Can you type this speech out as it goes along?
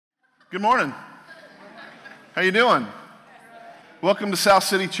Good morning. How you doing? Welcome to South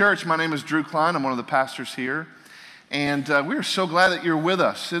City Church. My name is Drew Klein. I'm one of the pastors here. And we are so glad that you're with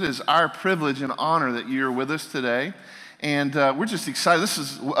us. It is our privilege and honor that you're with us today. And we're just excited. This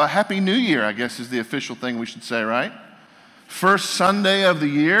is a Happy New Year, I guess, is the official thing we should say, right? First Sunday of the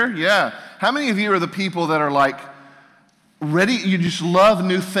year. Yeah. How many of you are the people that are like ready? You just love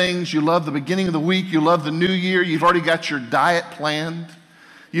new things. You love the beginning of the week. You love the new year. You've already got your diet planned.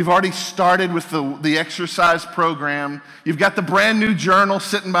 You've already started with the exercise program. You've got the brand new journal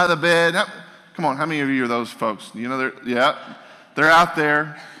sitting by the bed. Come on, how many of you are those folks? You know, they're out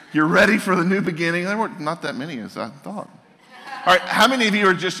there. You're ready for the new beginning. There were not that many as I thought. All right, how many of you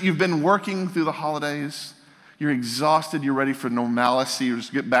are you've been working through the holidays? You're exhausted. You're ready for normalcy. You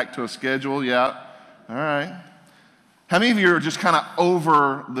just get back to a schedule. Yeah. All right. How many of you are just kind of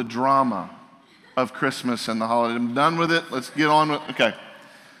over the drama of Christmas and the holiday? I'm done with it. Let's get on with it. Okay.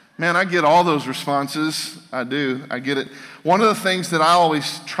 Man, I get all those responses. I do. I get it. One of the things that I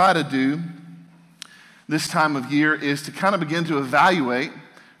always try to do this time of year is to kind of begin to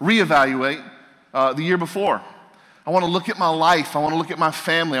reevaluate the year before. I want to look at my life. I want to look at my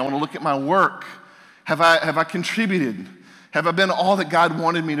family. I want to look at my work. Have I contributed? Have I been all that God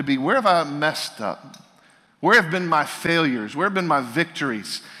wanted me to be? Where have I messed up? Where have been my failures? Where have been my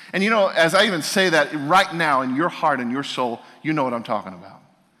victories? And you know, as I even say that, right now in your heart and your soul, you know what I'm talking about.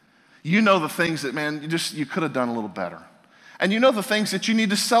 You know the things that, man, you could have done a little better. And you know the things that you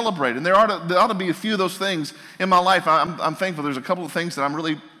need to celebrate. And there ought to be a few of those things in my life. I'm thankful. There's a couple of things that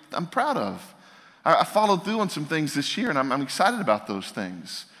I'm proud of. I followed through on some things this year, and I'm excited about those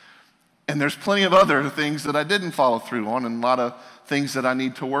things. And there's plenty of other things that I didn't follow through on, and a lot of things that I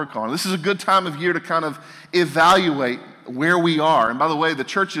need to work on. This is a good time of year to kind of evaluate where we are. And by the way, the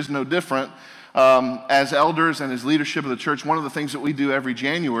church is no different. As elders and as leadership of the church, one of the things that we do every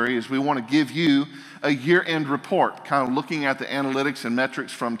January is we want to give you a year-end report, kind of looking at the analytics and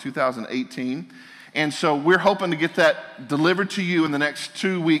metrics from 2018. And so we're hoping to get that delivered to you in the next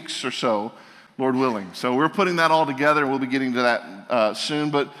 2 weeks or so, Lord willing. So we're putting that all together, and we'll be getting to that soon.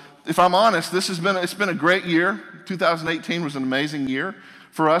 But if I'm honest, it's been a great year. 2018 was an amazing year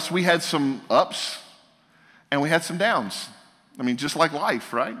for us. We had some ups, and we had some downs. I mean, just like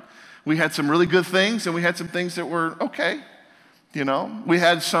life, right? We had some really good things, and we had some things that were okay. You know, we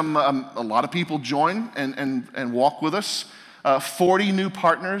had a lot of people join and walk with us. 40 new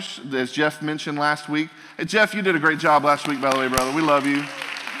partners, as Jeff mentioned last week. Hey, Jeff, you did a great job last week, by the way, brother. We love you.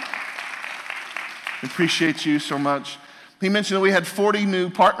 Appreciate you so much. He mentioned that we had 40 new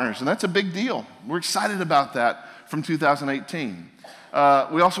partners, and that's a big deal. We're excited about that from 2018.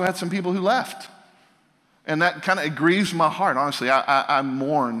 We also had some people who left, and that kind of grieves my heart. Honestly, I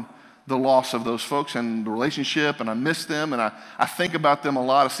mourn the loss of those folks and the relationship, and I miss them, and I think about them a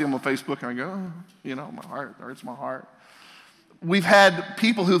lot. I see them on Facebook, and I go, oh, you know, my heart hurts my heart. We've had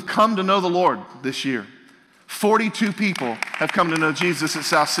people who've come to know the Lord this year. 42 people have come to know Jesus at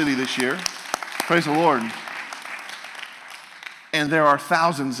South City this year. Praise the Lord. And there are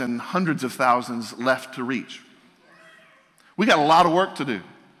thousands and hundreds of thousands left to reach. We got a lot of work to do.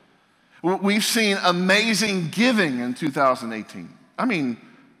 We've seen amazing giving in 2018. I mean,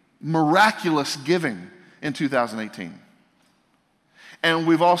 miraculous giving in 2018. And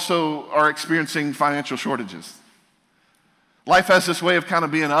we've also are experiencing financial shortages. Life has this way of kind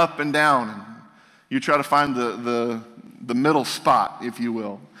of being up and down, and you try to find the middle spot, if you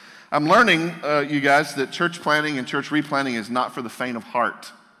will. I'm learning, you guys, that church planting and church replanting is not for the faint of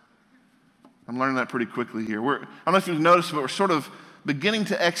heart. I'm learning that pretty quickly here. I don't know if you've noticed, but we're sort of beginning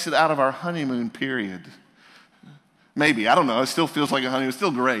to exit out of our honeymoon period. Maybe, I don't know. It still feels like a honeymoon. It's still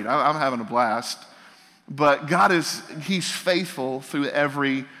great. I'm having a blast. But God He's faithful through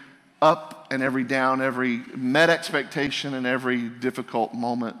every up and every down, every met expectation and every difficult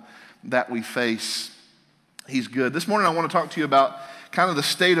moment that we face. He's good. This morning I want to talk to you about kind of the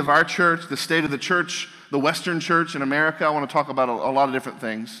state of our church, the state of the church, the Western church in America. I want to talk about a lot of different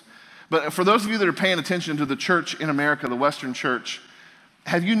things. But for those of you that are paying attention to the church in America, the Western church,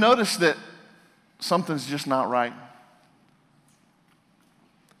 have you noticed that something's just not right?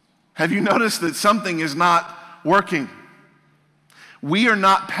 Have you noticed that something is not working? We are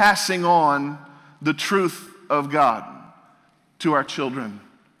not passing on the truth of God to our children.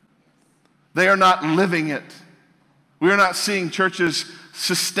 They are not living it. We are not seeing churches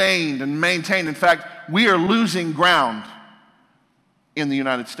sustained and maintained. In fact, we are losing ground in the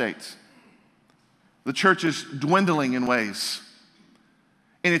United States. The church is dwindling in ways.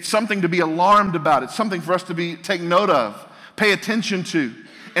 And it's something to be alarmed about. It's something for us to take note of, pay attention to,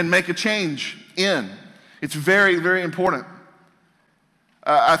 and make a change in. It's very, very important.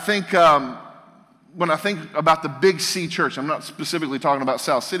 I think when I think about the Big C church, I'm not specifically talking about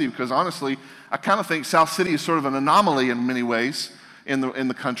South City because honestly, I kind of think South City is sort of an anomaly in many ways in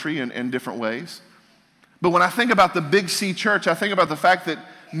the country in different ways. But when I think about the Big C church, I think about the fact that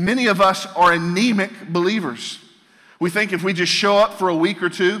many of us are anemic believers. We think if we just show up for a week or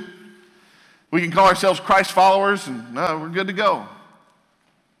two, we can call ourselves Christ followers and no, we're good to go.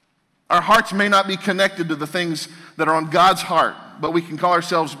 Our hearts may not be connected to the things that are on God's heart, but we can call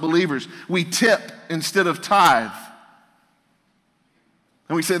ourselves believers. We tip instead of tithe.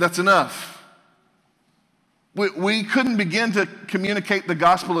 And we say that's enough. We couldn't begin to communicate the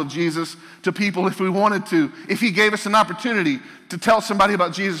gospel of Jesus to people if we wanted to. If he gave us an opportunity to tell somebody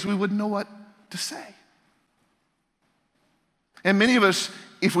about Jesus, we wouldn't know what to say. And many of us,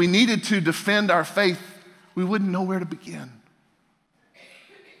 if we needed to defend our faith, we wouldn't know where to begin.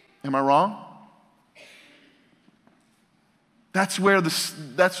 Am I wrong? That's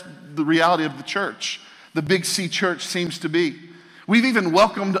the reality of the church. The Big C church seems to be. We've even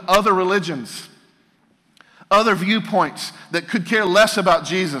welcomed other religions, other viewpoints that could care less about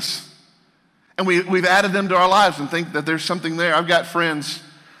Jesus. And we've added them to our lives and think that there's something there. I've got friends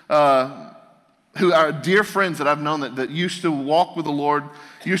who are dear friends that I've known that used to walk with the Lord,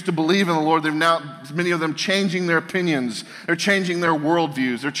 used to believe in the Lord. They're now, many of them, changing their opinions. They're changing their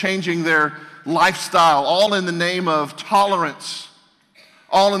worldviews. They're changing their lifestyle, all in the name of tolerance,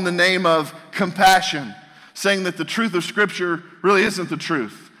 all in the name of compassion, saying that the truth of Scripture really isn't the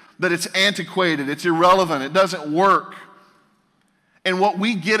truth, that it's antiquated, it's irrelevant, it doesn't work. And what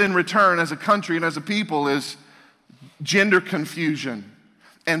we get in return as a country and as a people is gender confusion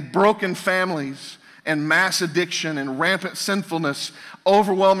and broken families and mass addiction and rampant sinfulness,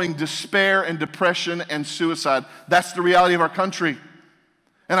 overwhelming despair and depression and suicide. That's the reality of our country.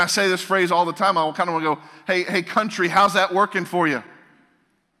 And I say this phrase all the time. I kind of want to go, hey, country, how's that working for you?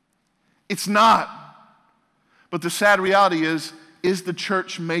 It's not. But the sad reality is the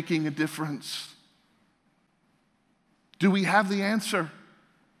church making a difference? Do we have the answer?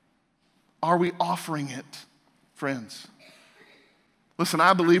 Are we offering it, friends? Listen,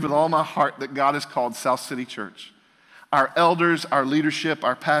 I believe with all my heart that God has called South City Church. Our elders, our leadership,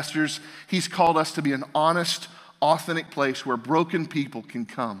 our pastors, he's called us to be an honest, authentic place where broken people can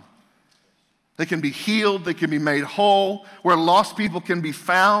come. They can be healed, they can be made whole, where lost people can be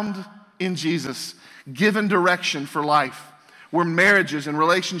found in Jesus, given direction for life, where marriages and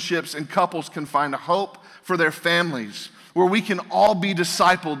relationships and couples can find a hope for their families, where we can all be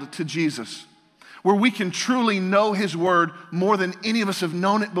discipled to Jesus, where we can truly know his word more than any of us have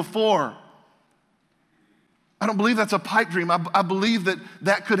known it before. I don't believe that's a pipe dream. I believe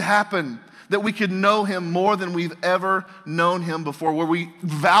that could happen, that we could know him more than we've ever known him before, where we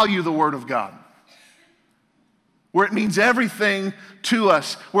value the word of God, where it means everything to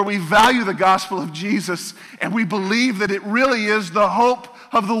us, where we value the gospel of Jesus, and we believe that it really is the hope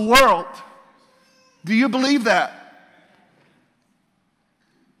of the world. Do you believe that?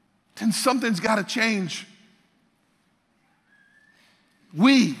 Then something's got to change.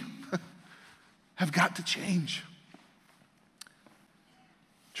 We have got to change.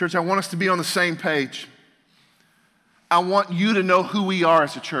 Church, I want us to be on the same page. I want you to know who we are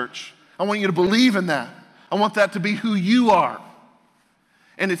as a church. I want you to believe in that. I want that to be who you are.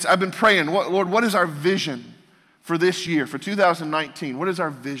 And I've been praying, Lord, what is our vision for this year, for 2019? What is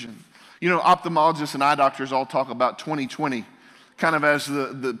our vision? You know, ophthalmologists and eye doctors all talk about 2020 kind of as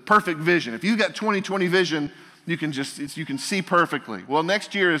the perfect vision. If you've got 2020 vision, you can see perfectly. Well,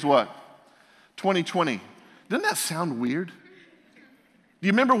 next year is what? 2020. Doesn't that sound weird? Do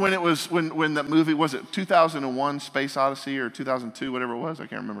you remember when it was, when that movie, was it 2001 Space Odyssey or 2002, whatever it was? I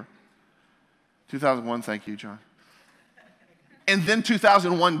can't remember. 2001, thank you, John. And then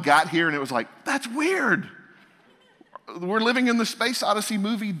 2001 got here and it was like, that's weird. We're living in the Space Odyssey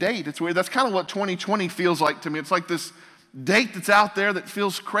movie date. It's weird. That's kind of what 2020 feels like to me. It's like this date that's out there that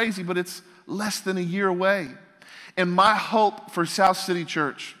feels crazy, but it's less than a year away. And my hope for South City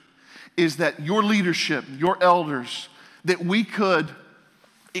Church is that your leadership, your elders, that we could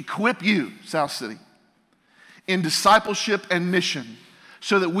equip you, South City, in discipleship and mission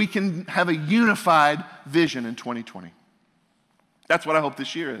so that we can have a unified vision in 2020. That's what I hope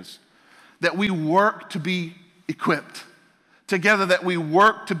this year is. That we work to be equipped. Together, that we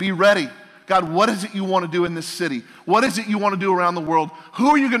work to be ready. God, what is it you want to do in this city? What is it you want to do around the world? Who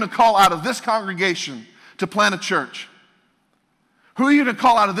are you going to call out of this congregation to plant a church? Who are you going to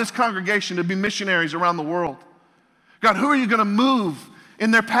call out of this congregation to be missionaries around the world? God, who are you going to move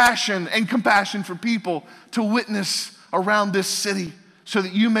in their passion and compassion for people to witness around this city so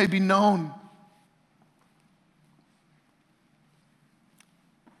that you may be known?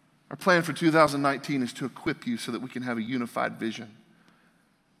 plan for 2019 is to equip you so that we can have a unified vision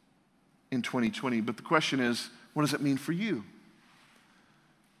in 2020. But the question is, what does it mean for you?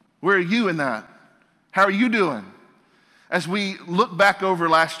 Where are you in that? How are you doing? As we look back over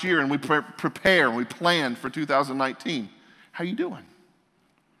last year and we prepare and we plan for 2019, how are you doing?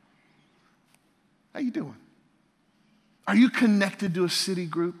 How are you doing? Are you connected to a city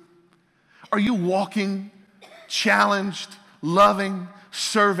group? Are you walking, challenged, loving,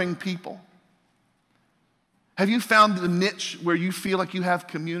 serving people? Have you found the niche where you feel like you have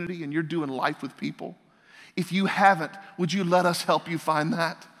community and you're doing life with people? If you haven't, would you let us help you find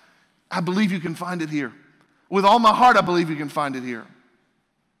that? I believe you can find it here. With all my heart, I believe you can find it here.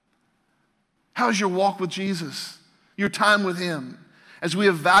 How's your walk with Jesus? Your time with Him? As we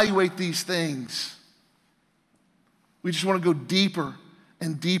evaluate these things, we just want to go deeper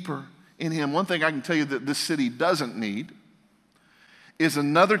and deeper in Him. One thing I can tell you that this city doesn't need is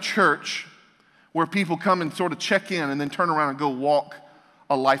another church where people come and sort of check in and then turn around and go walk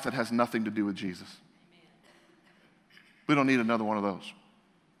a life that has nothing to do with Jesus. We don't need another one of those.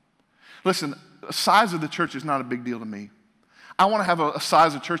 Listen, the size of the church is not a big deal to me. I want to have a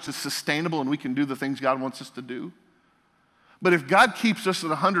size of church that's sustainable and we can do the things God wants us to do. But if God keeps us at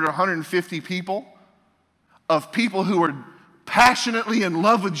 100 or 150 people, of people who are passionately in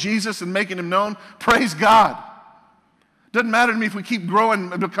love with Jesus and making Him known, praise God. Doesn't matter to me if we keep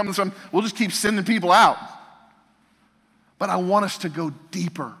growing and becoming some, we'll just keep sending people out. But I want us to go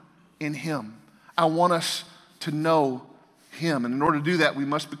deeper in Him. I want us to know Him. And in order to do that, we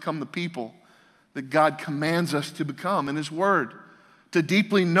must become the people that God commands us to become in His Word. To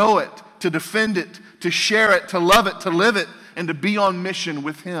deeply know it, to defend it, to share it, to love it, to live it, and to be on mission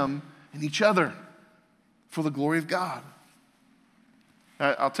with Him and each other for the glory of God.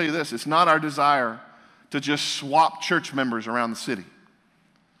 I'll tell you this, it's not our desire to just swap church members around the city.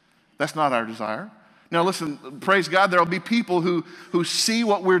 That's not our desire. Now listen, praise God, there will be people who see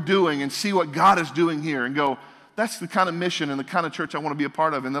what we're doing and see what God is doing here and go, that's the kind of mission and the kind of church I want to be a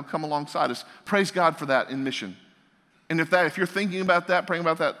part of, and they'll come alongside us. Praise God for that in mission. And if you're thinking about that, praying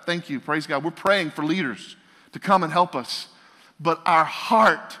about that, thank you, praise God. We're praying for leaders to come and help us. But our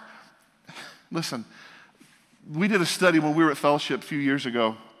heart, listen, we did a study when we were at Fellowship a few years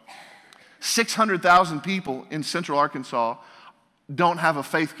ago. 600,000 people in Central Arkansas don't have a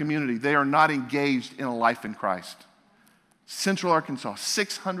faith community. They are not engaged in a life in Christ. Central Arkansas,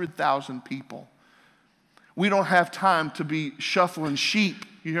 600,000 people. We don't have time to be shuffling sheep.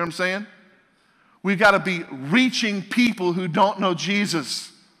 You hear what I'm saying? We've got to be reaching people who don't know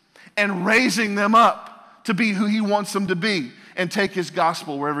Jesus and raising them up to be who He wants them to be and take His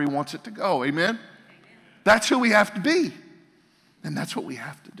gospel wherever He wants it to go. Amen? That's who we have to be. And that's what we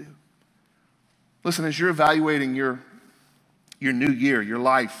have to do. Listen, as you're evaluating your new year, your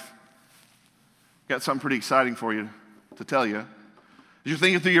life, I've got something pretty exciting for you to tell you. As you're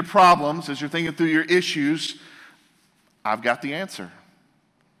thinking through your problems, as you're thinking through your issues, I've got the answer.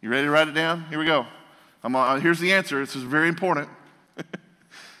 You ready to write it down? Here we go. Here's the answer. This is very important.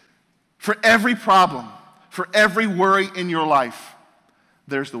 For every problem, for every worry in your life,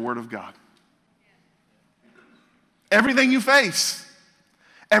 there's the Word of God. Everything you face,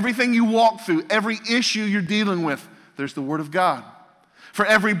 everything you walk through, every issue you're dealing with, there's the Word of God. For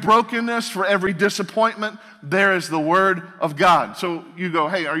every brokenness, for every disappointment, there is the Word of God. So you go,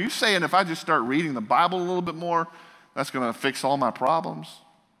 hey, are you saying if I just start reading the Bible a little bit more, that's going to fix all my problems?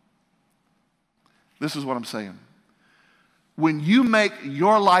 This is what I'm saying. When you make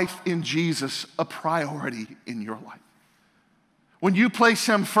your life in Jesus a priority in your life, when you place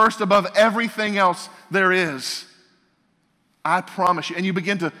Him first above everything else there is, I promise you, and you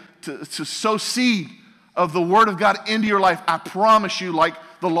begin to sow seed of the Word of God into your life, I promise you, like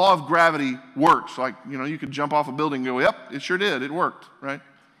the law of gravity works. Like, you could jump off a building and go, yep, it sure did. It worked, right?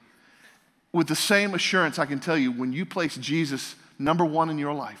 With the same assurance, I can tell you, when you place Jesus number one in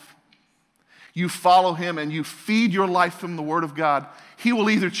your life, you follow Him and you feed your life from the Word of God, He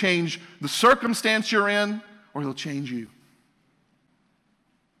will either change the circumstance you're in or He'll change you.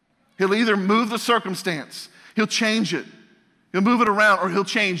 He'll either move the circumstance, He'll change it. He'll move it around, or He'll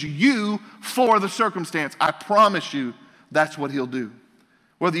change you for the circumstance. I promise you that's what He'll do.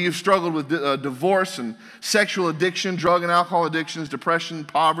 Whether you've struggled with divorce and sexual addiction, drug and alcohol addictions, depression,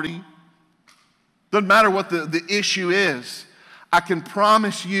 poverty, doesn't matter what the issue is, I can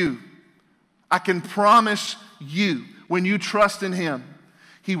promise you, when you trust in Him,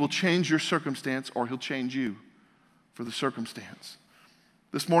 He will change your circumstance or He'll change you for the circumstance.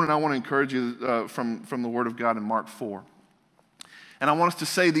 This morning I want to encourage you from the Word of God in Mark 4. And I want us to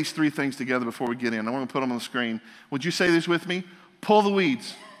say these three things together before we get in. I want to put them on the screen. Would you say this with me? Pull the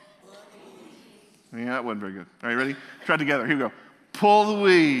weeds. Yeah, that wasn't very good. All right, ready? Try it together. Here we go. Pull the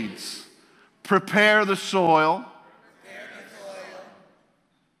weeds. Prepare the soil.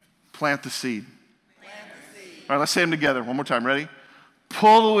 Plant the seed. All right, let's say them together one more time. Ready?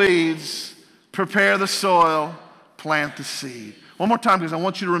 Pull the weeds. Prepare the soil. Plant the seed. One more time because I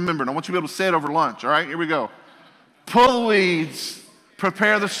want you to remember, and I want you to be able to say it over lunch. All right, here we go. Pull the weeds.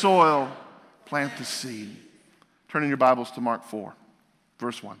 Prepare the soil. Plant the seed. Turn in your Bibles to Mark 4,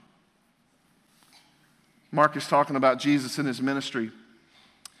 verse 1. Mark is talking about Jesus in his ministry,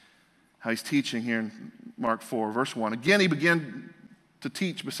 how he's teaching here in Mark 4, verse 1. Again, he began to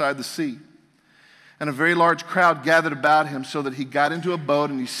teach beside the sea, and a very large crowd gathered about him so that he got into a boat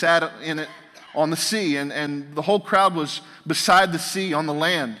and he sat in it on the sea, and the whole crowd was beside the sea on the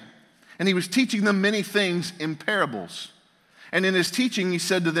land. And he was teaching them many things in parables. And in his teaching, he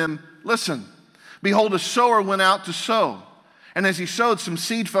said to them, "Listen, behold, a sower went out to sow. And as he sowed, some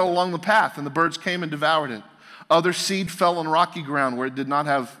seed fell along the path, and the birds came and devoured it. Other seed fell on rocky ground where it did not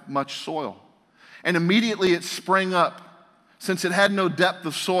have much soil. And immediately it sprang up, since it had no depth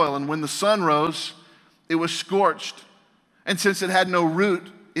of soil. And when the sun rose, it was scorched. And since it had no root,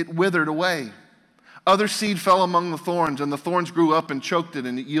 it withered away. Other seed fell among the thorns, and the thorns grew up and choked it,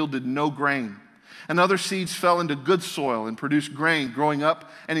 and it yielded no grain. And other seeds fell into good soil and produced grain, growing up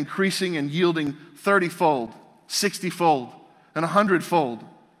and increasing and yielding 30-fold, 60-fold, and 100-fold.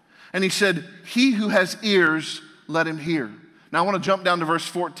 And he said, he who has ears, let him hear." Now I want to jump down to verse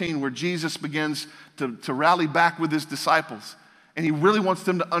 14 where Jesus begins to rally back with his disciples. And he really wants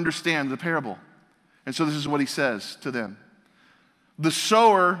them to understand the parable. And so this is what he says to them. The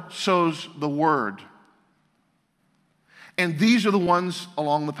sower sows the word. And these are the ones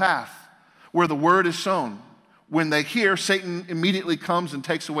along the path where the word is sown. When they hear, Satan immediately comes and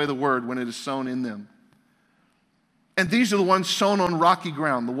takes away the word when it is sown in them. And these are the ones sown on rocky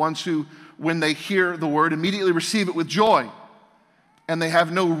ground, the ones who, when they hear the word, immediately receive it with joy. And they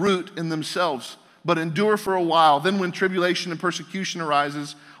have no root in themselves, but endure for a while. Then when tribulation and persecution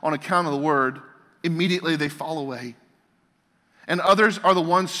arises on account of the word, immediately they fall away. And others are the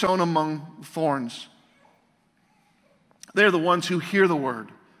ones sown among thorns. They're the ones who hear the word,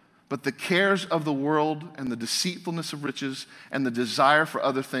 but the cares of the world and the deceitfulness of riches and the desire for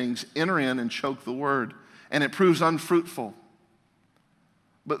other things enter in and choke the word, and it proves unfruitful.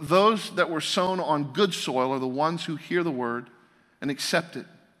 But those that were sown on good soil are the ones who hear the word and accept it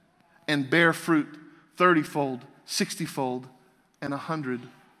and bear fruit 30-fold, 60-fold, and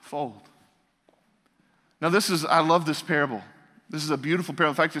 100-fold. Now I love this parable. This is a beautiful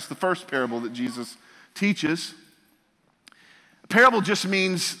parable. In fact, it's the first parable that Jesus teaches. Parable just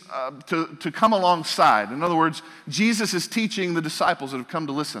means to come alongside. In other words, Jesus is teaching the disciples that have come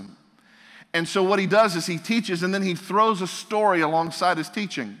to listen. And so what he does is he teaches and then he throws a story alongside his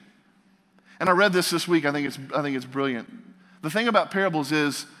teaching. And I read this week. I think it's brilliant. The thing about parables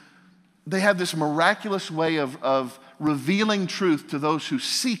is they have this miraculous way of revealing truth to those who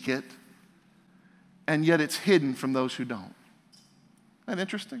seek it, and yet it's hidden from those who don't. Isn't that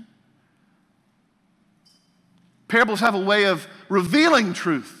interesting? Parables have a way of revealing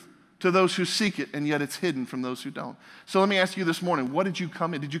truth to those who seek it, and yet it's hidden from those who don't. So let me ask you this morning, what did you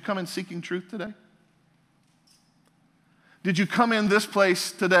come in? Did you come in seeking truth today? Did you come in this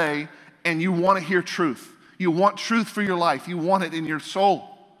place today and you want to hear truth? You want truth for your life. You want it in your soul.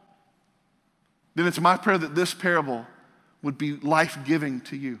 Then it's my prayer that this parable would be life-giving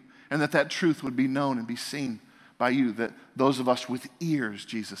to you, and that truth would be known and be seen by you, that those of us with ears,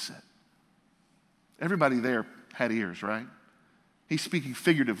 Jesus said. Everybody there had ears, right? He's speaking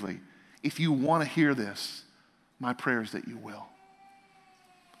figuratively. If you want to hear this, my prayer is that you will.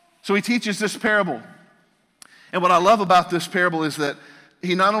 So he teaches this parable. And what I love about this parable is that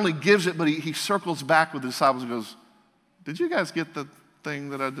he not only gives it, but he circles back with the disciples and goes, did you guys get the thing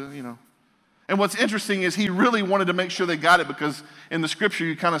that I did, And what's interesting is he really wanted to make sure they got it, because in the scripture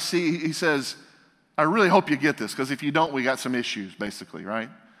you kind of see, he says, I really hope you get this, because if you don't, we got some issues, basically, right?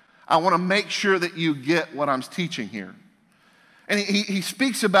 I want to make sure that you get what I'm teaching here. And he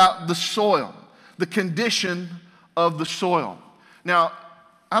speaks about the soil, the condition of the soil. Now,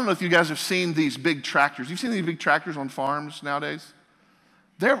 I don't know if you guys have seen these big tractors. You've seen these big tractors on farms nowadays?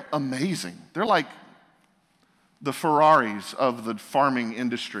 They're amazing. They're like the Ferraris of the farming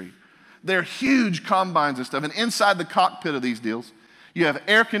industry. They're huge combines and stuff. And inside the cockpit of these deals, you have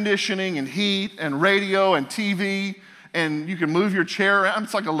air conditioning and heat and radio and TV, and you can move your chair around.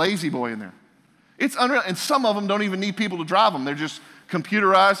 It's like a lazy boy in there. It's unreal. And some of them don't even need people to drive them. They're just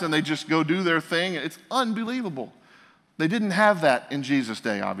computerized and they just go do their thing. It's unbelievable. They didn't have that in Jesus'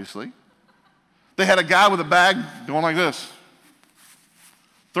 day, obviously. They had a guy with a bag going like this.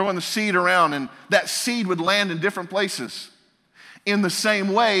 throwing the seed around, and that seed would land in different places. In the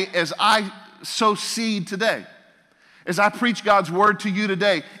same way as I sow seed today, as I preach God's word to you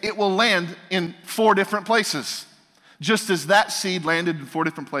today, it will land in 4 different places, just as that seed landed in 4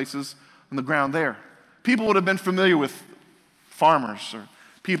 different places on the ground there. People would have been familiar with farmers or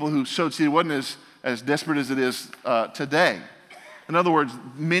people who sowed seed. It wasn't as desperate as it is today. In other words,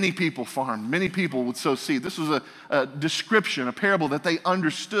 many people farmed. Many people would sow seed. This was a description, a parable that they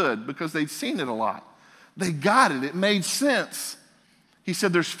understood because they'd seen it a lot. They got it. It made sense. He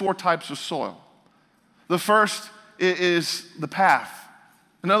said there's 4 types of soil. The first is the path.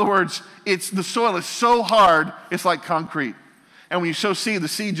 In other words, the soil is so hard, it's like concrete. And when you sow seed, the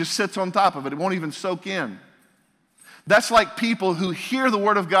seed just sits on top of it. It won't even soak in. That's like people who hear the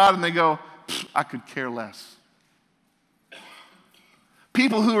word of God and they go, I could care less.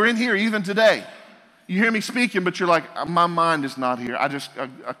 People who are in here even today, you hear me speaking, but you're like, my mind is not here.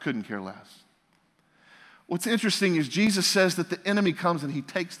 I couldn't care less. What's interesting is Jesus says that the enemy comes and he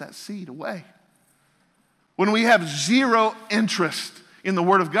takes that seed away. When we have zero interest in the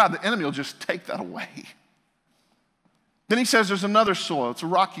word of God, the enemy will just take that away. Then he says there's another soil. It's a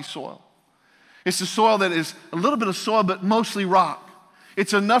rocky soil. It's a soil that is a little bit of soil, but mostly rock.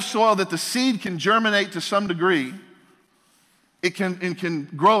 It's enough soil that the seed can germinate to some degree. It can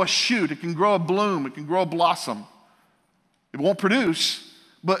grow a shoot. It can grow a bloom. It can grow a blossom. It won't produce,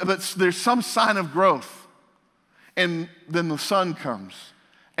 but there's some sign of growth. And then the sun comes,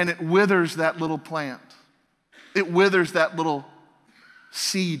 and it withers that little plant. It withers that little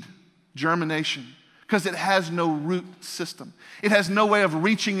seed germination because it has no root system. It has no way of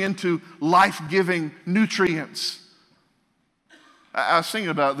reaching into life-giving nutrients. I was thinking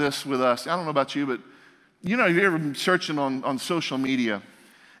about this with us. I don't know about you, but have you ever been searching on social media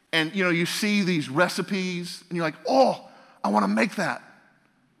and, you see these recipes and you're like, oh, I want to make that.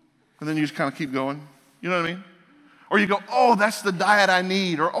 And then you just kind of keep going. You know what I mean? Or you go, oh, that's the diet I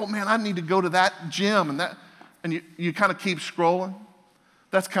need. Or, oh, man, I need to go to that gym. And you kind of keep scrolling.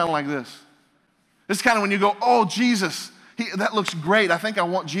 That's kind of like this. It's kind of when you go, oh, Jesus, that looks great. I think I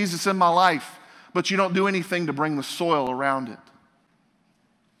want Jesus in my life. But you don't do anything to bring the soil around it.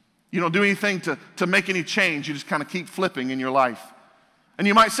 You don't do anything to make any change. You just kind of keep flipping in your life. And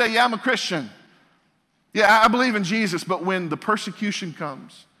you might say, yeah, I'm a Christian. Yeah, I believe in Jesus. But when the persecution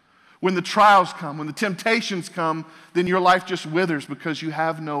comes, when the trials come, when the temptations come, then your life just withers because you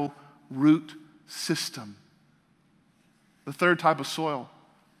have no root system. The third type of soil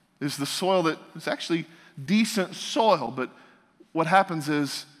is the soil that is actually decent soil, but what happens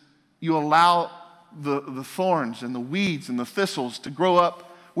is you allow the thorns and the weeds and the thistles to grow up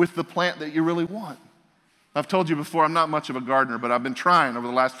with the plant that you really want. I've told you before, I'm not much of a gardener, but I've been trying over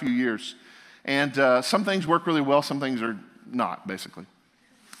the last few years. And some things work really well, some things are not, basically.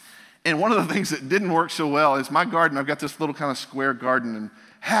 And one of the things that didn't work so well is my garden. I've got this little kind of square garden, and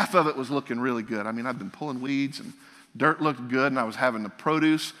half of it was looking really good. I mean, I'd been pulling weeds, and dirt looked good, and I was having the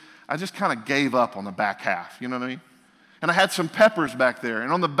produce. I just kind of gave up on the back half, you know what I mean? And I had some peppers back there,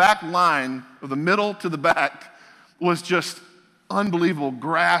 and on the back line, of the middle to the back, was just unbelievable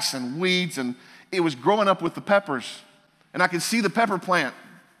grass and weeds, and it was growing up with the peppers. And I could see the pepper plant,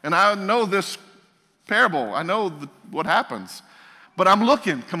 and I know this parable. I know what happens. But I'm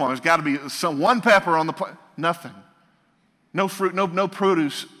looking, come on, there's got to be one pepper on the plant. Nothing. No fruit, no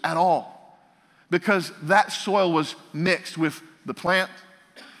produce at all. Because that soil was mixed with the plant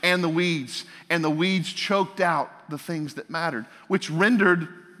and the weeds choked out the things that mattered, which rendered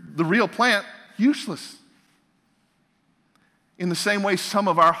the real plant useless. In the same way, some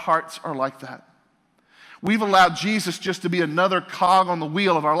of our hearts are like that. We've allowed Jesus just to be another cog on the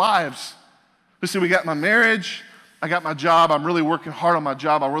wheel of our lives. Listen, we got my marriage, I got my job, I'm really working hard on my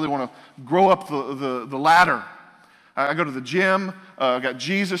job, I really want to grow up the ladder. I go to the gym, I got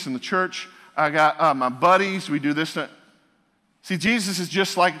Jesus in the church, I got my buddies, we do this. See, Jesus is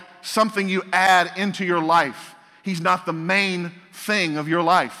just like something you add into your life. He's not the main thing of your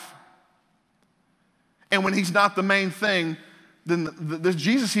life. And when he's not the main thing, then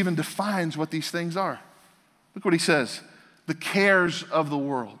Jesus even defines what these things are. Look what he says, the cares of the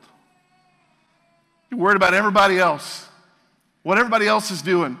world. You're worried about everybody else, what everybody else is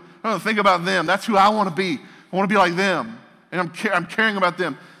doing. I don't think about them. That's who I want to be. I want to be like them. And I'm caring about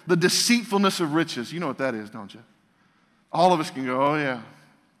them. The deceitfulness of riches. You know what that is, don't you? All of us can go, oh yeah.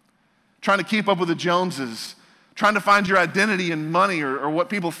 Trying to keep up with the Joneses. Trying to find your identity in money or what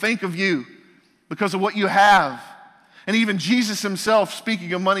people think of you because of what you have. And even Jesus himself,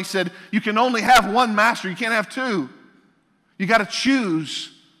 speaking of money, said, you can only have one master. You can't have two. You got to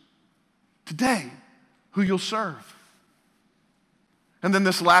choose today who you'll serve. And then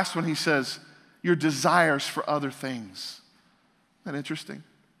this last one, he says, your desires for other things. Isn't that interesting?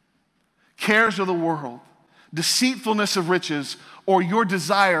 Cares of the world, deceitfulness of riches, or your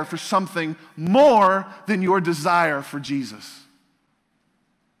desire for something more than your desire for Jesus.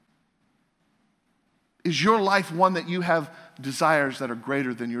 Is your life one that you have desires that are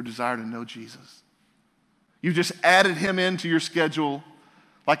greater than your desire to know Jesus? You just added him into your schedule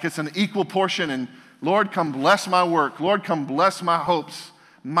like it's an equal portion, and Lord, come bless my work. Lord, come bless my hopes,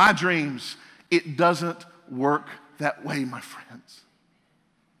 my dreams. It doesn't work that way, my friends.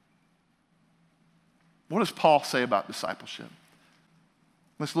 What does Paul say about discipleship?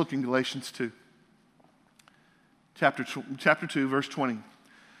 Let's look in Galatians 2. Chapter 2, verse 20.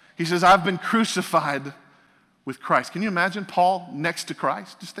 He says, I've been crucified with Christ. Can you imagine Paul next to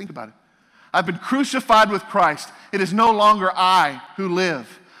Christ? Just think about it. I've been crucified with Christ. It is no longer I who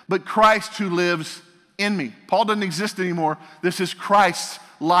live, but Christ who lives in me. Paul doesn't exist anymore. This is Christ's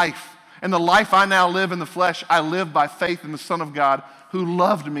life. And the life I now live in the flesh, I live by faith in the Son of God who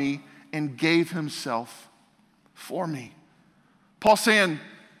loved me and gave himself for me. Paul's saying,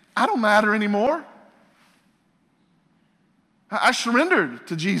 I don't matter anymore. I surrendered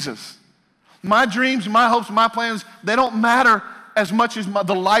to Jesus. My dreams, my hopes, my plans, they don't matter as much as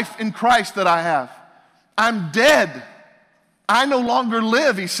the life in Christ that I have. I'm dead. I no longer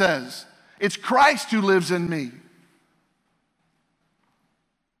live, he says. It's Christ who lives in me.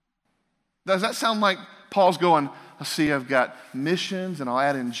 Does that sound like Paul's going, see, I've got missions, and I'll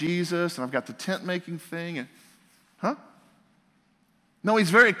add in Jesus, and I've got the tent-making thing, and No, he's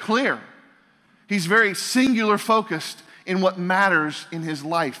very clear. He's very singular focused in what matters in his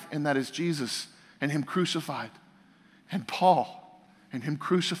life, and that is Jesus and him crucified, and Paul and him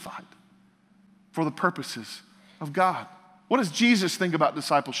crucified for the purposes of God. What does Jesus think about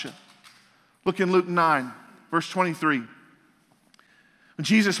discipleship? Look in Luke 9, verse 23.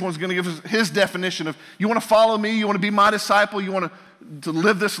 Jesus was going to give us his definition of, you want to follow me, you want to be my disciple, you want to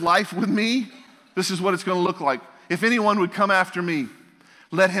live this life with me? This is what it's going to look like. If anyone would come after me,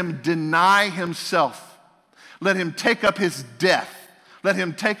 let him deny himself. Let him take up his death. Let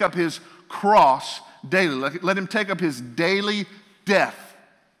him take up his cross daily. Let him take up his daily death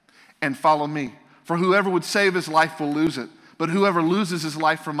and follow me. For whoever would save his life will lose it, but whoever loses his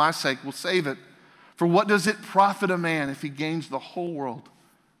life for my sake will save it. For what does it profit a man if he gains the whole world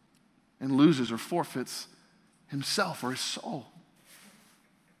and loses or forfeits himself or his soul?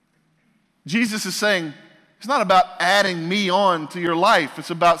 Jesus is saying, it's not about adding me on to your life. It's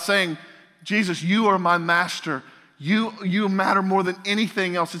about saying, Jesus, you are my master. You matter more than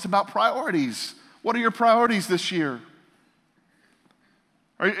anything else. It's about priorities. What are your priorities this year?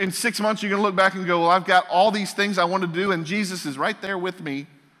 In 6 months, you're going to look back and go, well, I've got all these things I want to do, and Jesus is right there with me.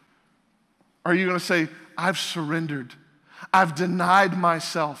 Or are you going to say, I've surrendered. I've denied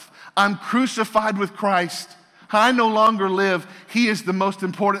myself. I'm crucified with Christ. I no longer live. He is the most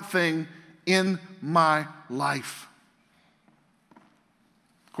important thing in my life.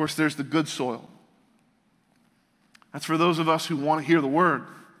 Of course, there's the good soil. That's for those of us who want to hear the word.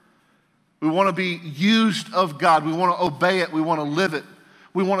 We want to be used of God. We want to obey it. We want to live it.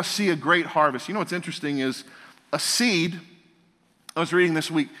 We want to see a great harvest. You know what's interesting is a seed, I was reading this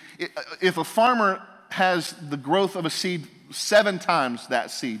week, if a farmer has the growth of a seed 7 times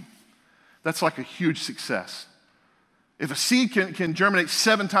that seed, that's like a huge success. If a seed can germinate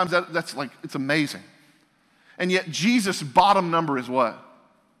 7 times, that's like, it's amazing. And yet Jesus' bottom number is what?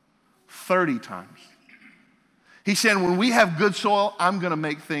 30 times. He's saying when we have good soil, I'm going to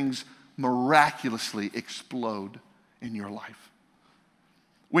make things miraculously explode in your life.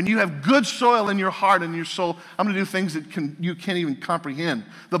 When you have good soil in your heart and your soul, I'm going to do things that you can't even comprehend.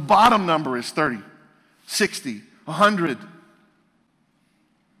 The bottom number is 30, 60, 100.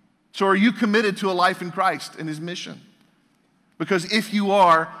 So are you committed to a life in Christ and his mission? Because if you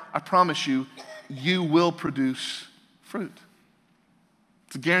are, I promise you, you will produce fruit.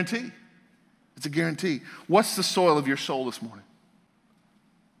 It's a guarantee. It's a guarantee. What's the soil of your soul this morning?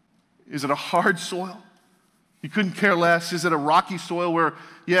 Is it a hard soil? You couldn't care less? Is it a rocky soil where,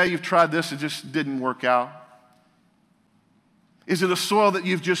 yeah, you've tried this, it just didn't work out? Is it a soil that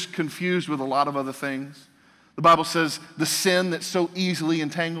you've just confused with a lot of other things? The Bible says the sin that so easily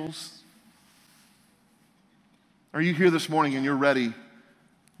entangles. Are you here this morning and you're ready?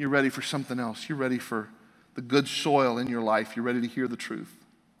 You're ready for something else. You're ready for the good soil in your life. You're ready to hear the truth.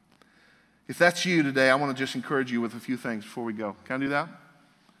 If that's you today, I want to just encourage you with a few things before we go. Can I do that?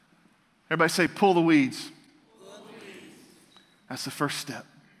 Everybody say, pull the weeds. That's the first step.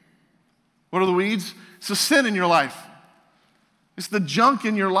 What are the weeds? It's the sin in your life. It's the junk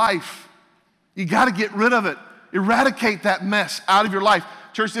in your life. You got to get rid of it. eradicate that mess out of your life.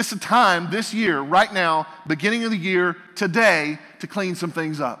 Church, this is a time, this year, right now, beginning of the year, today, to clean some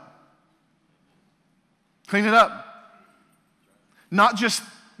things up. Clean it up. Not just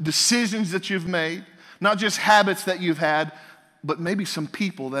decisions that you've made, not just habits that you've had, but maybe some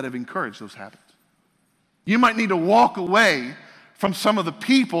people that have encouraged those habits. You might need to walk away from some of the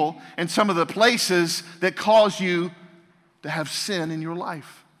people and some of the places that cause you to have sin in your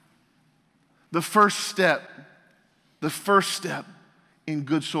life. The first step in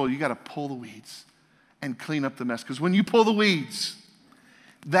good soil, you got to pull the weeds and clean up the mess. Because when you pull the weeds,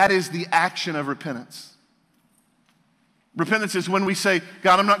 that is the action of repentance. Repentance is when we say,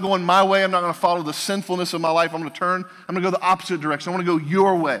 God, I'm not going my way. I'm not going to follow the sinfulness of my life. I'm going to turn. I'm going to go the opposite direction. I want to go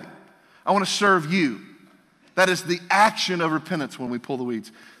your way. I want to serve you. That is the action of repentance when we pull the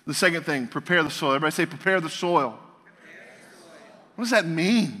weeds. The second thing, prepare the soil. Everybody say, prepare the soil. What does that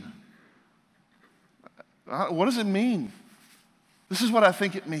mean? What does it mean? This is what I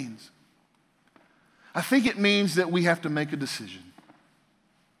think it means. I think it means that we have to make a decision.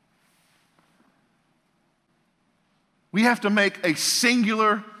 We have to make a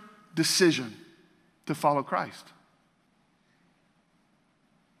singular decision to follow Christ.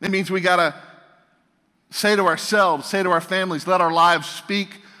 It means we got to say to ourselves, say to our families, let our lives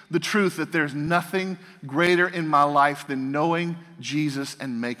speak the truth that there's nothing greater in my life than knowing Jesus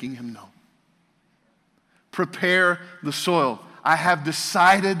and making him known. Prepare the soil. I have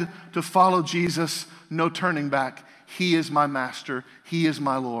decided to follow Jesus, no turning back. He is my master. He is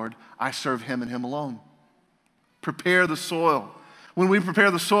my Lord. I serve him and him alone. Prepare the soil. When we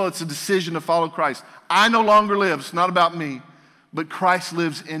prepare the soil, it's a decision to follow Christ. I no longer live. It's not about me, but Christ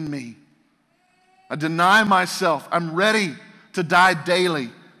lives in me. I deny myself. I'm ready to die daily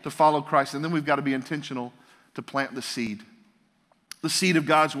to follow Christ. And then we've got to be intentional to plant the seed of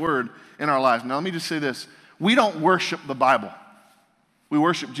God's word in our lives. Now, let me just say this. We don't worship the Bible. We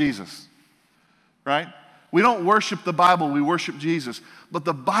worship Jesus, right? We don't worship the Bible. We worship Jesus. But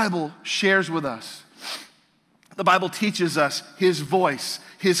the Bible shares with us. The Bible teaches us his voice,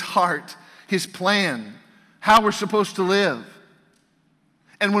 his heart, his plan, how we're supposed to live.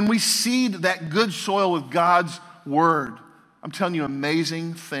 And when we seed that good soil with God's word, I'm telling you,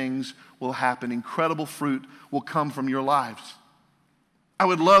 amazing things will happen. Incredible fruit will come from your lives. I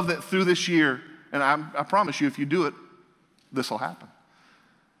would love that through this year, and I promise you, if you do it, this will happen.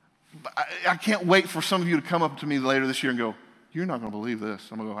 I can't wait for some of you to come up to me later this year and go, you're not going to believe this.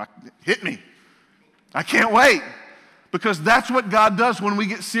 I'm going to go, hit me. I can't wait. Because that's what God does when we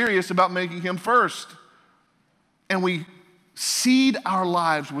get serious about making him first. And we seed our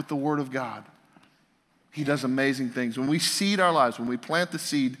lives with the word of God. He does amazing things. When we seed our lives, when we plant the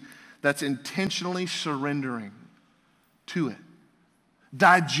seed, that's intentionally surrendering to it.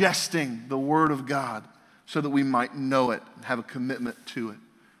 Digesting the word of God so that we might know it and have a commitment to it.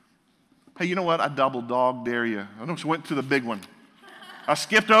 Hey, you know what? I double dog dare you. I just went to the big one. I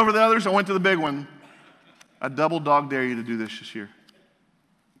skipped over the others. I went to the big one. I double dog dare you to do this year.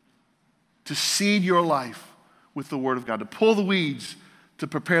 To seed your life with the word of God. To pull the weeds, to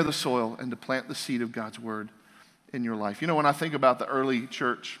prepare the soil, and to plant the seed of God's word in your life. You know, when I think about the early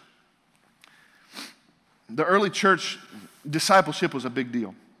church, discipleship was a big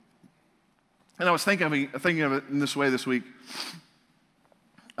deal. And I was thinking of it in this way this week.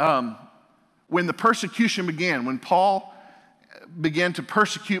 When the persecution began, when Paul began to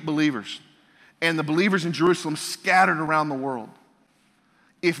persecute believers, and the believers in Jerusalem scattered around the world,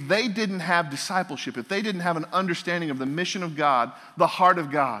 if they didn't have discipleship, if they didn't have an understanding of the mission of God, the heart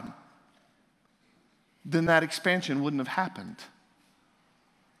of God, then that expansion wouldn't have happened.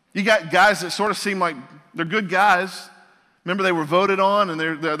 You got guys that sort of seem like they're good guys. Remember, they were voted on, and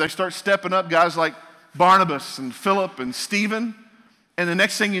they start stepping up, guys like Barnabas and Philip and Stephen. And the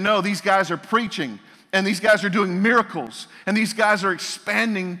next thing you know, these guys are preaching, and these guys are doing miracles, and these guys are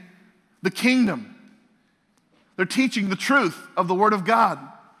expanding the kingdom. They're teaching the truth of the word of God.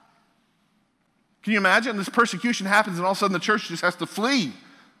 Can you imagine? This persecution happens, and all of a sudden the church just has to flee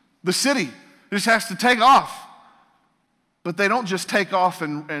the city. It just has to take off. But they don't just take off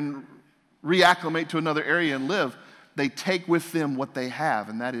and reacclimate to another area and live. They take with them what they have,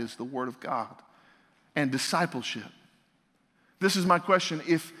 and that is the word of God and discipleship. This is my question.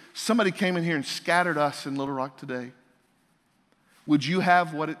 If somebody came in here and scattered us in Little Rock today, would you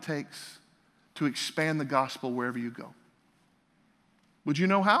have what it takes to expand the gospel wherever you go? Would you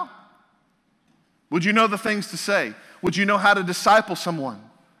know how? Would you know the things to say? Would you know how to disciple someone?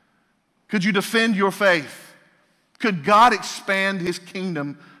 Could you defend your faith? Could God expand his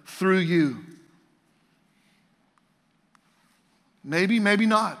kingdom through you? Maybe, maybe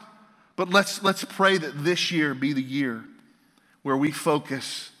not. But let's pray that this year be the year where we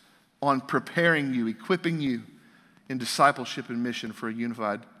focus on preparing you, equipping you in discipleship and mission for a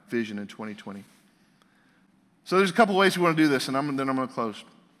unified vision in 2020. So there's a couple ways we want to do this, and then I'm going to close.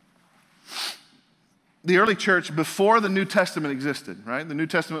 The early church, before the New Testament existed, right? The New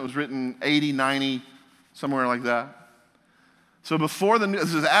Testament was written 80, 90, somewhere like that. So this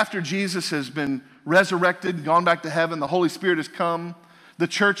is after Jesus has been resurrected, gone back to heaven, the Holy Spirit has come, the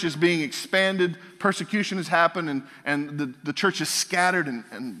church is being expanded, persecution has happened, and the church is scattered,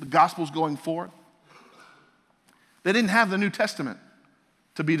 and the gospel's going forth. They didn't have the New Testament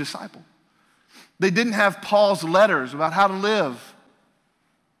to be discipled. They didn't have Paul's letters about how to live.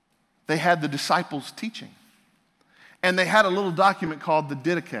 They had the disciples' teaching. And they had a little document called the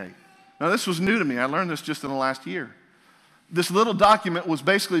Didache. Now, this was new to me. I learned this just in the last year. This little document was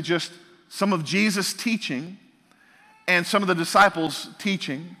basically just some of Jesus' teaching and some of the disciples'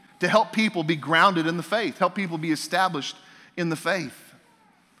 teaching to help people be grounded in the faith, help people be established in the faith.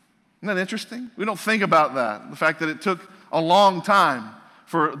 Isn't that interesting? We don't think about that, the fact that it took a long time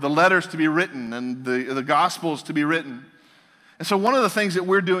for the letters to be written and the Gospels to be written. And so one of the things that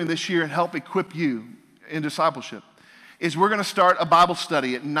we're doing this year and help equip you in discipleship is we're going to start a Bible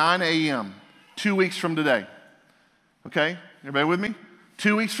study at 9 a.m. 2 weeks from today. Okay? Everybody with me?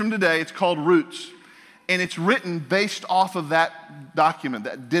 2 weeks from today. It's called Roots. And it's written based off of that document,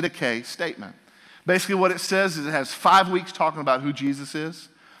 that Didache statement. Basically what it says is it has 5 weeks talking about who Jesus is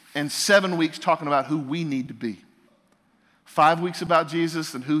and 7 weeks talking about who we need to be. 5 weeks about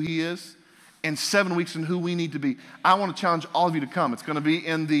Jesus and who he is, and 7 weeks in who we need to be. I want to challenge all of you to come. It's going to be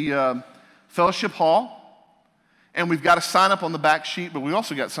in the fellowship hall, and we've got a sign up on the back sheet, but we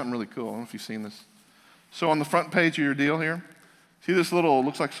also got something really cool. I don't know if you've seen this. So on the front page of your deal here, see this little,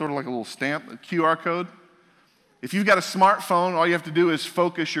 looks like sort of like a little stamp, a QR code? If you've got a smartphone, all you have to do is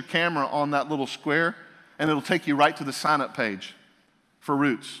focus your camera on that little square, and it'll take you right to the sign-up page for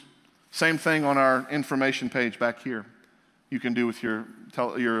Roots. Same thing on our information page back here. You can do with your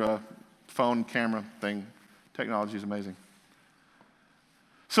phone camera thing. Technology is amazing.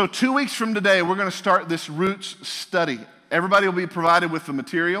 So 2 weeks from today, we're going to start this Roots study. Everybody will be provided with the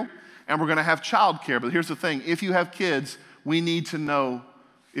material, and we're going to have childcare. But here's the thing. If you have kids, we need to know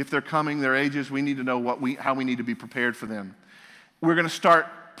if they're coming, their ages. We need to know how we need to be prepared for them. We're going to start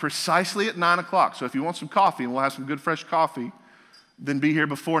precisely at 9 o'clock. So if you want some coffee, and we'll have some good fresh coffee, then be here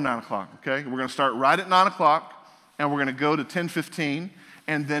before 9 o'clock, okay? We're going to start right at 9 o'clock, and we're going to go to 10:15,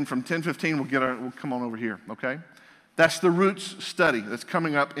 and then from 10:15, we'll come on over here, okay? That's the Roots study that's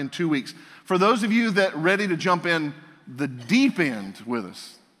coming up in 2 weeks. For those of you that are ready to jump in the deep end with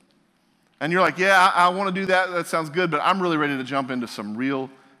us, and you're like, yeah, I want to do that. That sounds good, but I'm really ready to jump into some real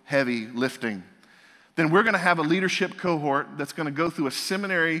heavy lifting. Then we're going to have a leadership cohort that's going to go through a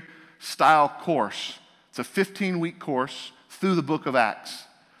seminary-style course. It's a 15-week course through the book of Acts.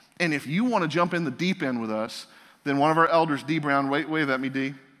 And if you want to jump in the deep end with us, then one of our elders, Dee Brown, wave at me,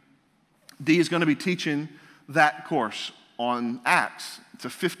 Dee. Dee is going to be teaching that course on Acts. It's a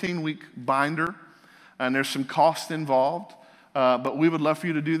 15-week binder, and there's some cost involved, but we would love for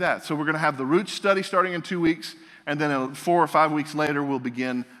you to do that. So we're going to have the Roots study starting in 2 weeks, and then 4 or 5 weeks later, we'll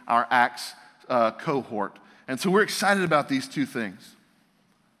begin our Acts cohort. And so we're excited about these two things.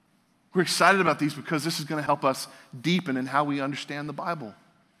 We're excited about these because this is going to help us deepen in how we understand the Bible,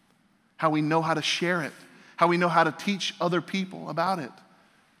 how we know how to share it, how we know how to teach other people about it.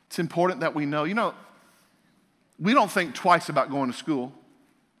 It's important that we know. You know, we don't think twice about going to school.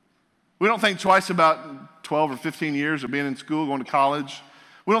 We don't think twice about 12 or 15 years of being in school, going to college.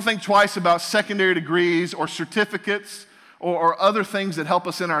 We don't think twice about secondary degrees or certificates or other things that help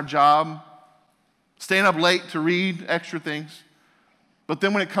us in our job, staying up late to read extra things. But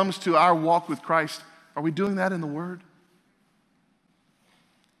then when it comes to our walk with Christ, are we doing that in the Word?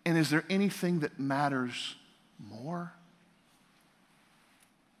 And is there anything that matters more?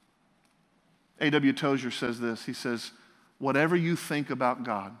 A.W. Tozer says this. He says, whatever you think about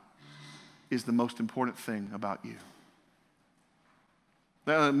God is the most important thing about you.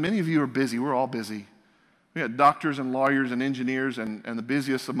 Many of you are busy. We're all busy. We got doctors and lawyers and engineers and the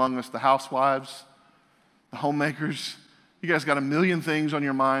busiest among us, the housewives, the homemakers. You guys got a million things on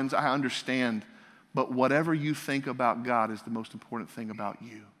your minds. I understand. But whatever you think about God is the most important thing about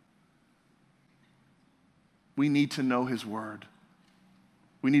you. We need to know His Word.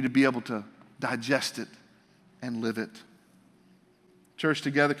 We need to be able to digest it and live it. Church,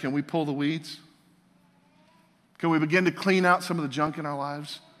 together, can we pull the weeds? Can we begin to clean out some of the junk in our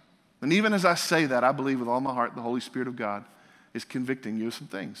lives? And even as I say that, I believe with all my heart the Holy Spirit of God is convicting you of some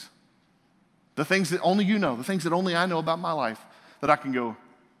things. The things that only you know, the things that only I know about my life, that I can go,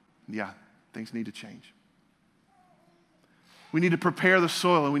 Yeah, things need to change. We need to prepare the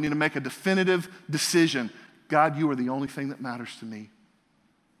soil, and we need to make a definitive decision. God, you are the only thing that matters to me.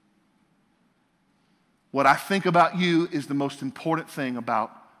 What I think about you is the most important thing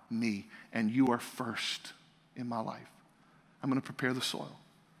about me, and you are first in my life. I'm going to prepare the soil.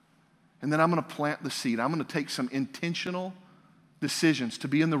 And then I'm going to plant the seed. I'm going to take some intentional decisions to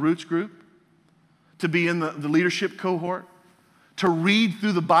be in the Roots group, to be in the leadership cohort, to read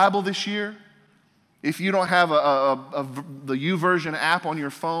through the Bible this year. If you don't have the YouVersion app on your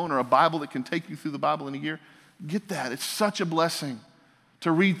phone or a Bible that can take you through the Bible in a year, get that. It's such a blessing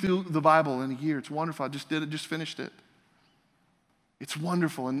to read through the Bible in a year. It's wonderful. I just did it, just finished it. It's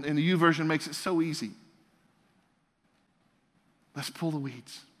wonderful, and the YouVersion makes it so easy. Let's pull the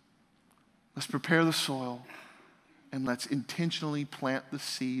weeds. Let's prepare the soil, and let's intentionally plant the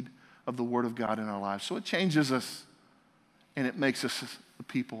seed of the Word of God in our lives. So it changes us, and it makes us the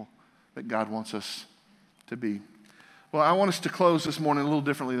people that God wants us to be. Well, I want us to close this morning a little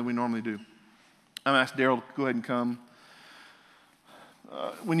differently than we normally do. I'm going to ask Daryl to go ahead and come.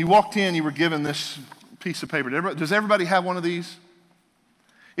 When you walked in, you were given this piece of paper. Does everybody have one of these?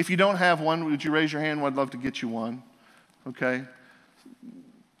 If you don't have one, would you raise your hand? I'd love to get you one. Okay.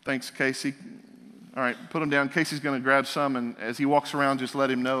 Thanks, Casey. All right, put them down. Casey's going to grab some, and as he walks around, just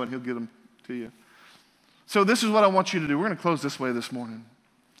let him know, and he'll get them to you. So this is what I want you to do. We're going to close this way this morning.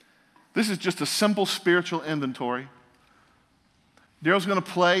 This is just a simple spiritual inventory. Daryl's going to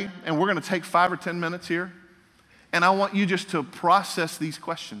play, and we're going to take 5 or 10 minutes here. And I want you just to process these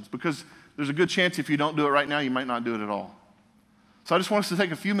questions, because there's a good chance if you don't do it right now, you might not do it at all. So I just want us to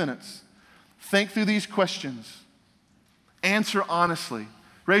take a few minutes, think through these questions, answer honestly.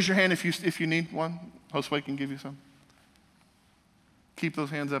 Raise your hand if you need one. Josue can give you some. Keep those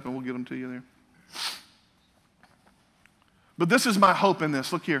hands up and we'll get them to you there. But this is my hope in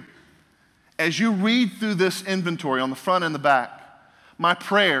this. Look here. As you read through this inventory on the front and the back, my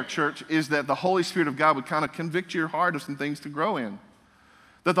prayer, church, is that the Holy Spirit of God would kind of convict your heart of some things to grow in.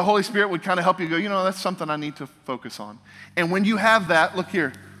 That the Holy Spirit would kind of help you go, that's something I need to focus on. And when you have that, look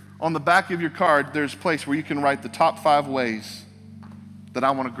here, on the back of your card, there's a place where you can write the top 5 ways that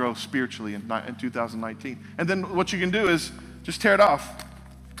I want to grow spiritually in 2019. And then what you can do is just tear it off.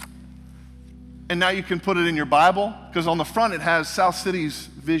 And now you can put it in your Bible, because on the front it has South City's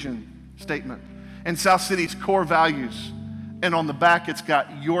vision statement and South City's core values. And on the back it's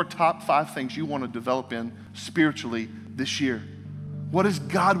got your top 5 things you want to develop in spiritually this year. What does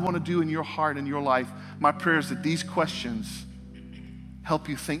God want to do in your heart and your life? My prayer is that these questions help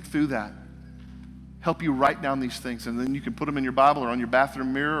you think through that. Help you write down these things, and then you can put them in your Bible or on your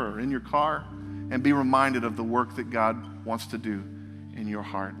bathroom mirror or in your car and be reminded of the work that God wants to do in your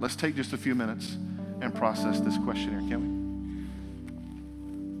heart. Let's take just a few minutes and process this questionnaire, can we?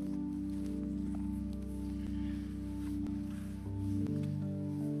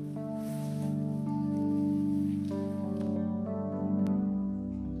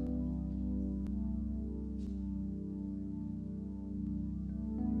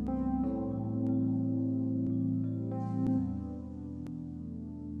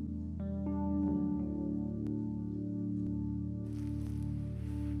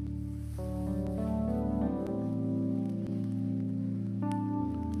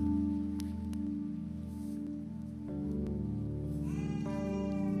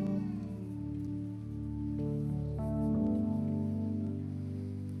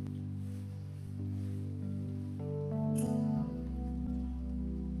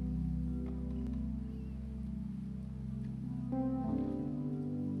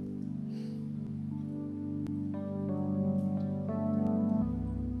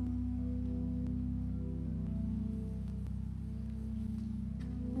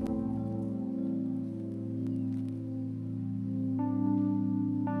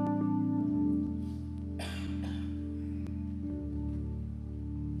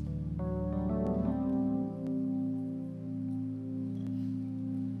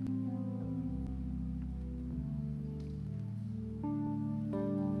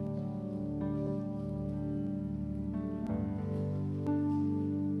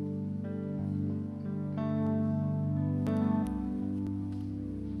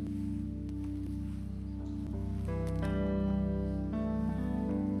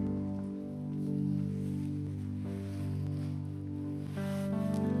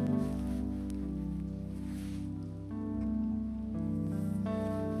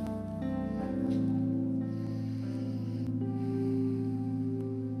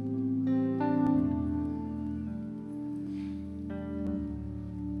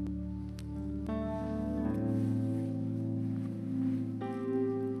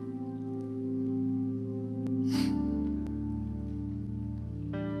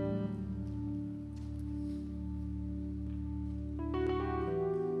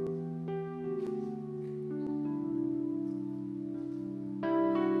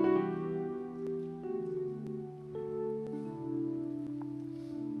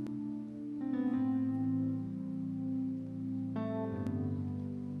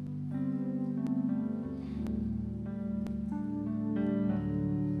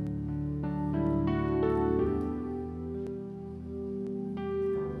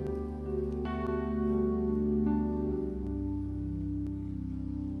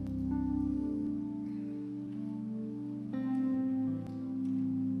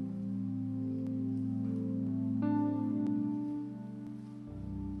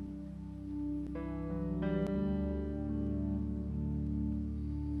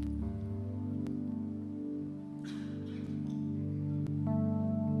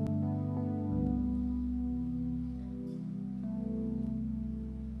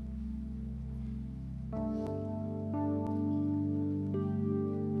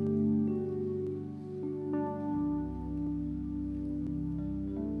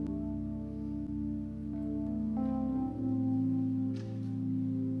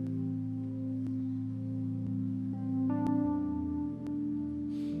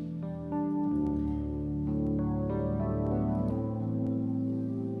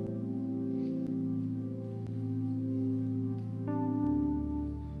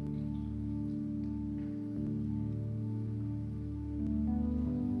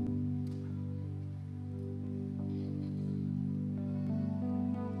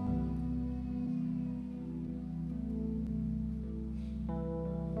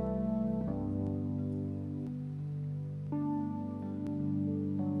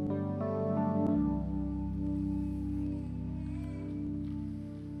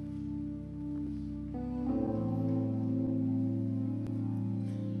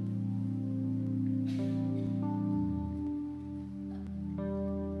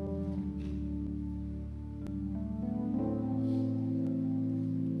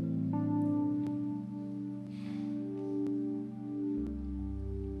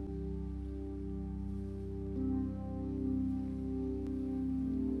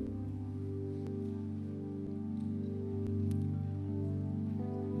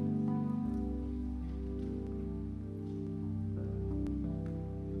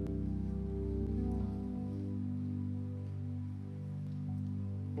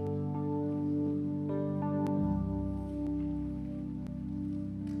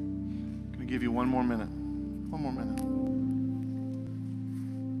 give you one more minute. One more minute.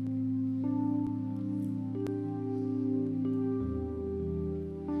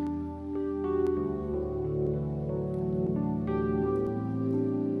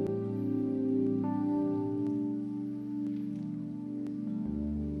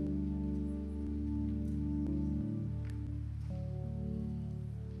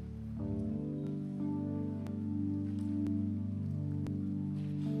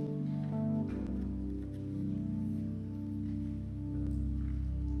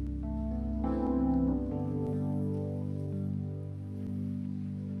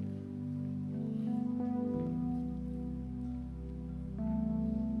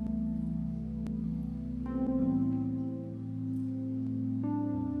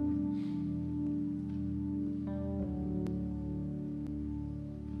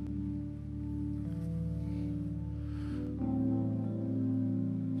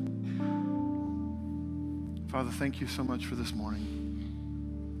 Father, thank you so much for this morning.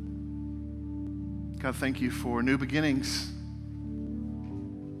 God, thank you for new beginnings.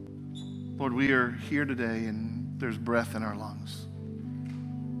 Lord, we are here today and there's breath in our lungs.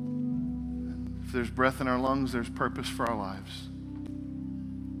 And if there's breath in our lungs, there's purpose for our lives.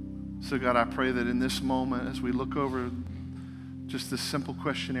 So God, I pray that in this moment, as we look over just this simple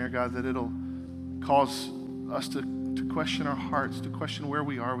questionnaire, God, that it'll cause us to question our hearts, to question where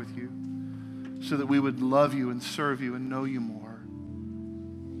we are with you, so that we would love you and serve you and know you more.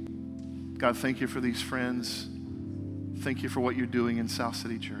 God, thank you for these friends. Thank you for what you're doing in South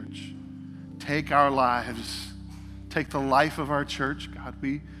City Church. Take our lives, take the life of our church, God.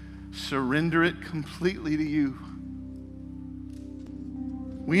 We surrender it completely to you.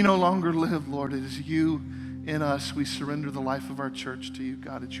 We no longer live, Lord. It is you in us. We surrender the life of our church to you,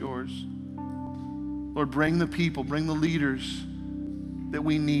 God. It's yours. Lord, bring the people, bring the leaders that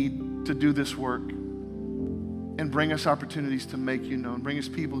we need to do this work, and bring us opportunities to make you known. Bring us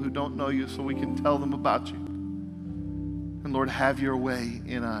people who don't know you so we can tell them about you. And Lord, have your way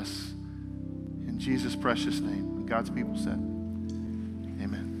in us. In Jesus' precious name. And God's people said,